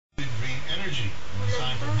energy. And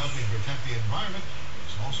aside from helping protect the environment,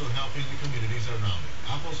 it's also helping the communities around it.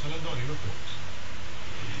 Apple's Halandoni reports.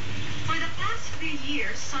 For the past 3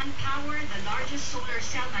 years, SunPower, the largest solar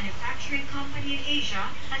cell manufacturing company in Asia,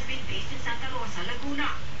 has been based in Santa Rosa, Laguna.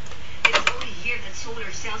 It is only here that solar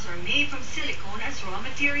cells are made from silicone as raw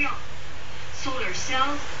material. Solar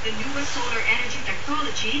cells, the newest solar energy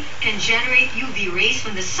technology, can generate UV rays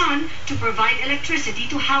from the sun to provide electricity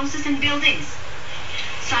to houses and buildings.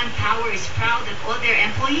 SunPower is proud that all their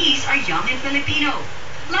employees are young and Filipino,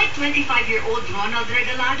 like 25-year-old Ronald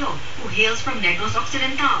Regalado, who hails from Negros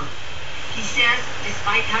Occidental. He says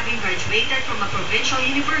despite having graduated from a provincial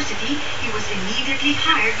university, he was immediately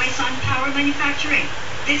hired by SunPower Manufacturing.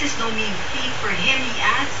 This is no mean feat for him, he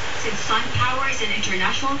adds, since SunPower is an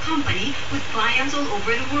international company with clients all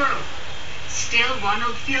over the world. Still,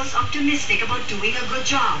 Ronald feels optimistic about doing a good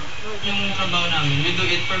job. Yung trabaho namin, we do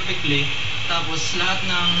it perfectly. Tapos lahat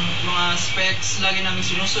ng mga specs lagi namin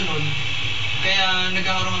sinusunod. Kaya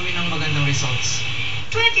nagkakaroon kami ng magandang results.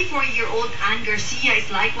 24-year-old Ann Garcia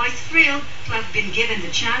is likewise thrilled to have been given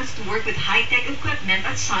the chance to work with high-tech equipment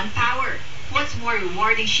at SunPower. What's more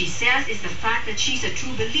rewarding, she says, is the fact that she's a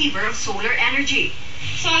true believer of solar energy.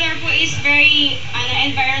 Solar po is very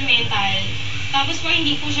environmental. Tapos po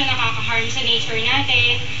hindi po siya nakaka-harm sa nature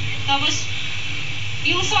natin. Tapos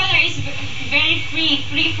yung solar is very free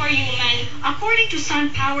for human. According to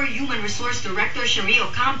SunPower Human Resource Director Sherry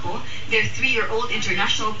Ocampo, their 3-year-old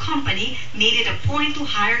international company made it a point to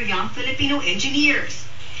hire young Filipino engineers.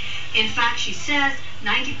 In fact, she says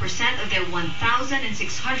 90% of their 1,600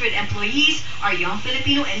 employees are young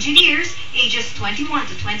Filipino engineers ages 21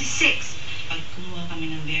 to 26. Pag kumuha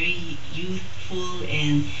kami ng very youthful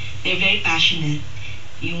and they're very passionate,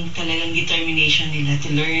 yung talagang determination nila to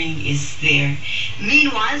learn is there.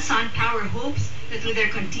 Meanwhile, SunPower hopes that with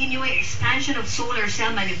their continuing expansion of solar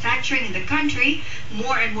cell manufacturing in the country,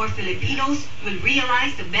 more and more Filipinos will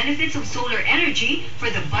realize the benefits of solar energy for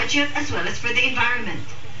the budget as well as for the environment.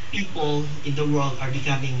 People in the world are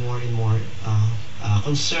becoming more and more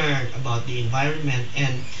concerned about the environment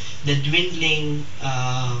and the dwindling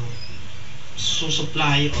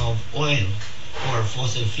supply of oil or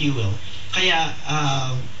fossil fuel. Kaya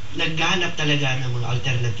naghahanap talaga ng mga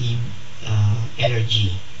alternative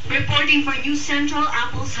energy. Reporting for News Central,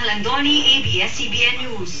 Apple's Halandoni,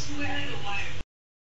 ABS-CBN News.